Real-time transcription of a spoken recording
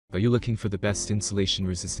Are you looking for the best insulation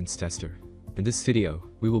resistance tester? In this video,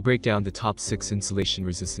 we will break down the top 6 insulation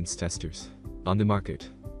resistance testers on the market.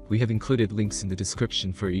 We have included links in the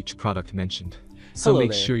description for each product mentioned, so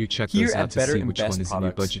make sure you check those out to see which one is in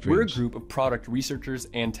your budget range. We're a group of product researchers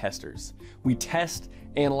and testers. We test,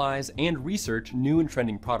 analyze, and research new and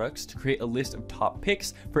trending products to create a list of top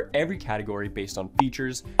picks for every category based on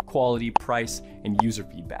features, quality, price, and user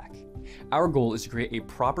feedback. Our goal is to create a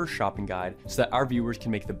proper shopping guide so that our viewers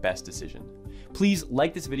can make the best decision. Please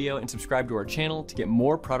like this video and subscribe to our channel to get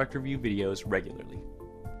more product review videos regularly.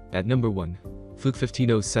 At number 1, Fluke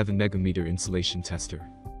 1507 Megameter Insulation Tester.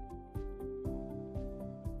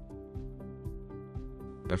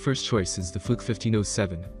 Our first choice is the Fluke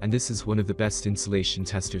 1507, and this is one of the best insulation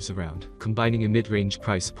testers around, combining a mid-range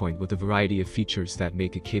price point with a variety of features that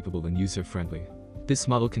make it capable and user-friendly. This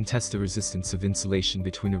model can test the resistance of insulation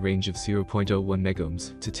between a range of 0.01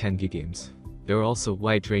 megohms to 10 gigohms. There are also a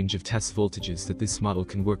wide range of test voltages that this model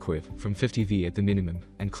can work with, from 50V at the minimum,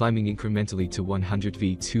 and climbing incrementally to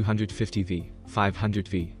 100V, 250V,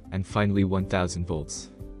 500V, and finally 1000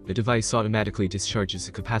 volts. The device automatically discharges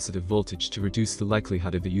a capacitive voltage to reduce the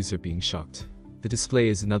likelihood of the user being shocked. The display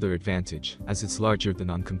is another advantage, as it's larger than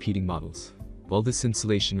on competing models. While this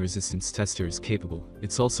insulation resistance tester is capable,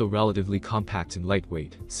 it's also relatively compact and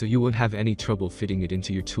lightweight, so you won't have any trouble fitting it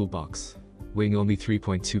into your toolbox. Weighing only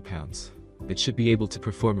 3.2 pounds. It should be able to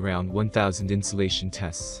perform around 1000 insulation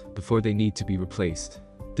tests before they need to be replaced.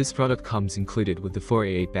 This product comes included with the 4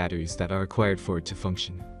 AA batteries that are required for it to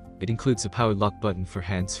function. It includes a power lock button for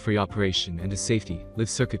hands-free operation and a safety, live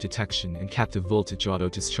circuit detection and captive voltage auto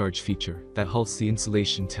discharge feature that halts the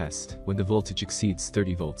insulation test when the voltage exceeds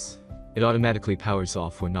 30 volts. It automatically powers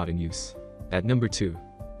off when not in use. At number 2,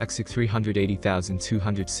 EXIC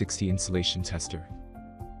 380260 Insulation Tester.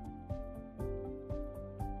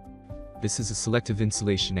 This is a selective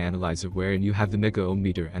insulation analyzer wherein you have the mega ohm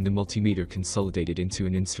meter and the multimeter consolidated into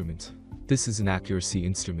an instrument. This is an accuracy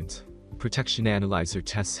instrument. Protection analyzer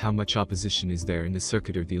tests how much opposition is there in the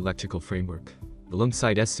circuit or the electrical framework.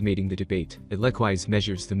 Alongside estimating the debate, it likewise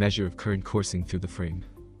measures the measure of current coursing through the frame.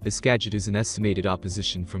 This gadget is an estimated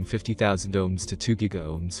opposition from 50,000 ohms to 2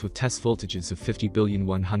 gigaohms with test voltages of 50 billion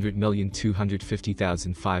 100 million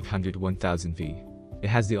 250,000 500 1000 V. It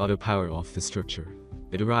has the auto power off the structure.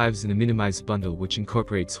 It arrives in a minimized bundle which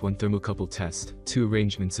incorporates 1 thermocouple test, 2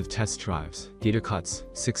 arrangements of test drives, gator cuts,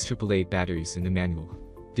 6 AAA batteries and a manual.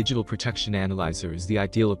 Digital protection analyzer is the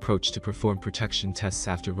ideal approach to perform protection tests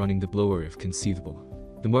after running the blower if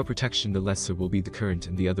conceivable. The more protection, the lesser will be the current,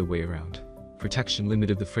 and the other way around. Protection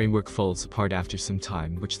limit of the framework falls apart after some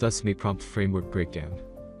time, which thus may prompt framework breakdown.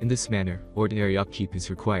 In this manner, ordinary upkeep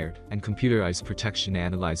is required, and computerized protection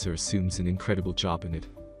analyzer assumes an incredible job in it.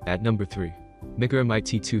 At number 3, Megger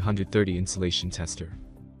MIT 230 Insulation Tester.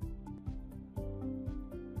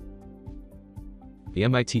 The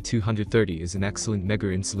MIT 230 is an excellent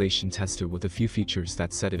Megger insulation tester with a few features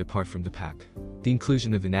that set it apart from the pack. The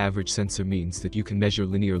inclusion of an average sensor means that you can measure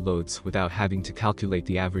linear loads without having to calculate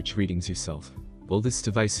the average readings yourself. While this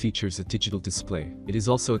device features a digital display, it is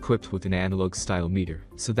also equipped with an analog-style meter,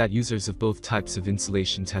 so that users of both types of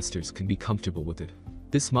insulation testers can be comfortable with it.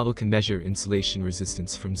 This model can measure insulation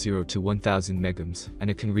resistance from 0 to 1000 megohms, and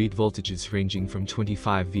it can read voltages ranging from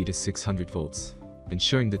 25V to 600 volts.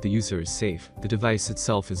 Ensuring that the user is safe, the device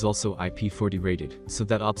itself is also IP40 rated, so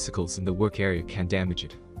that obstacles in the work area can't damage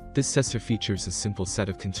it. This tester features a simple set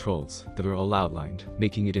of controls that are all outlined,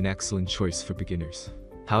 making it an excellent choice for beginners.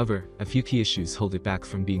 However, a few key issues hold it back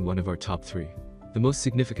from being one of our top 3. The most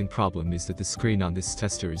significant problem is that the screen on this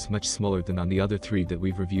tester is much smaller than on the other 3 that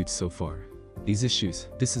we've reviewed so far. This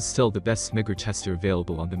is still the best Megger tester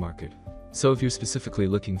available on the market. So if you're specifically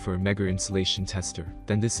looking for a Megger insulation tester,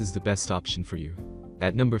 then this is the best option for you.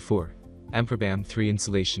 At number 4, Amperbam 3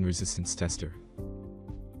 Insulation Resistance Tester.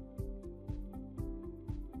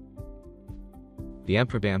 The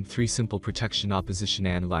Amperbam 3 Simple Protection Opposition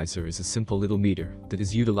Analyzer is a simple little meter that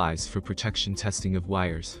is utilized for protection testing of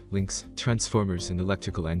wires, links, transformers and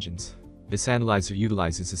electrical engines. This analyzer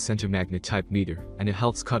utilizes a center magnet type meter, and it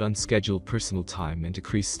helps cut unscheduled personal time and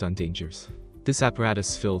decrease stun dangers. This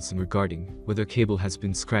apparatus fills in regarding whether a cable has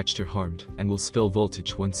been scratched or harmed, and will spill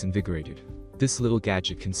voltage once invigorated. This little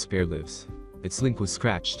gadget can spare lives. Its link was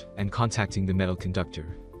scratched, and contacting the metal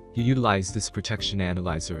conductor. You utilize this protection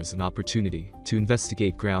analyzer as an opportunity to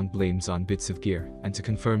investigate ground blames on bits of gear, and to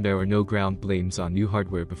confirm there are no ground blames on new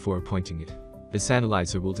hardware before pointing it. This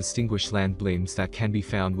analyzer will distinguish land blames that can be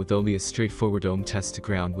found with only a straightforward ohm test to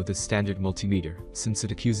ground with a standard multimeter, since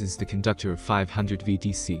it accuses the conductor of 500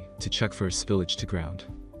 VDC to check for a spillage to ground.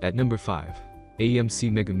 At number 5,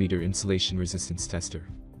 AEMC Megameter Insulation Resistance Tester.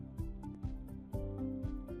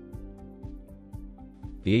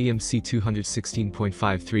 The AMC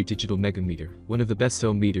 216.53 digital megameter, one of the best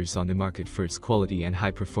ohm meters on the market for its quality and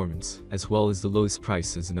high performance, as well as the lowest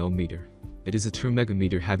price as an ohm meter. It is a true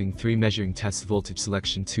megameter having 3 measuring test voltage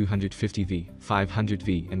selection 250V,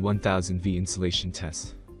 500V and 1000V insulation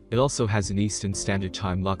tests. It also has an Eastern Standard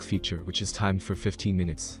Time lock feature which is timed for 15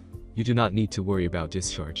 minutes. You do not need to worry about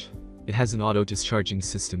discharge. It has an auto-discharging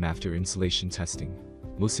system after insulation testing.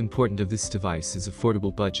 Most important of this device is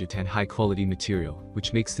affordable budget and high-quality material,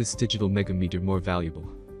 which makes this digital megameter more valuable.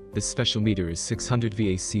 This special meter is 600 V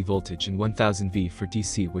AC voltage and 1000 V for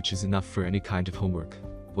DC, which is enough for any kind of homework.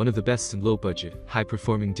 One of the best and low-budget,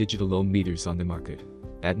 high-performing digital ohm meters on the market.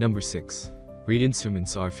 At number 6. Reed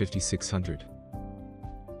Instruments R5600.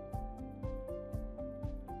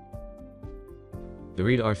 The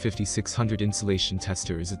Reed R5600 insulation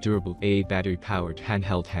tester is a durable, AA battery-powered,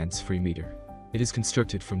 handheld hands-free meter. It is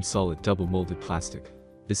constructed from solid double-molded plastic.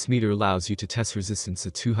 This meter allows you to test resistance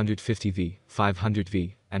at 250V,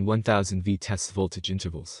 500V, and 1000V test voltage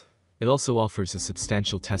intervals. It also offers a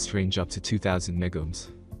substantial test range up to 2000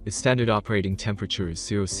 megohms. Its standard operating temperature is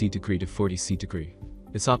 0°C to 40°C.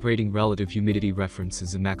 Its operating relative humidity reference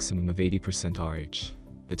is a maximum of 80% RH.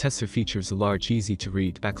 The tester features a large,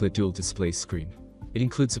 easy-to-read backlit dual display screen. It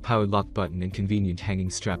includes a power lock button and convenient hanging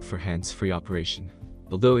strap for hands-free operation.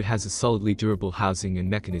 Although it has a solidly durable housing and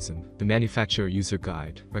mechanism, the manufacturer user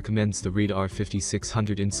guide recommends the Reed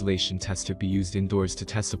R5600 insulation tester be used indoors to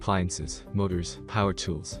test appliances, motors, power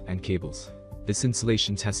tools, and cables. This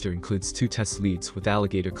insulation tester includes 2 test leads with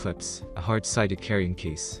alligator clips, a hard-sided carrying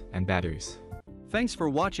case, and batteries. Thanks for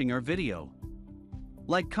watching our video.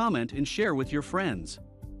 Like, comment, and share with your friends.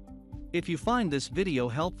 If you find this video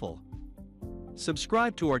helpful,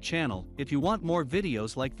 subscribe to our channel if you want more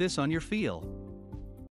videos like this on your feel.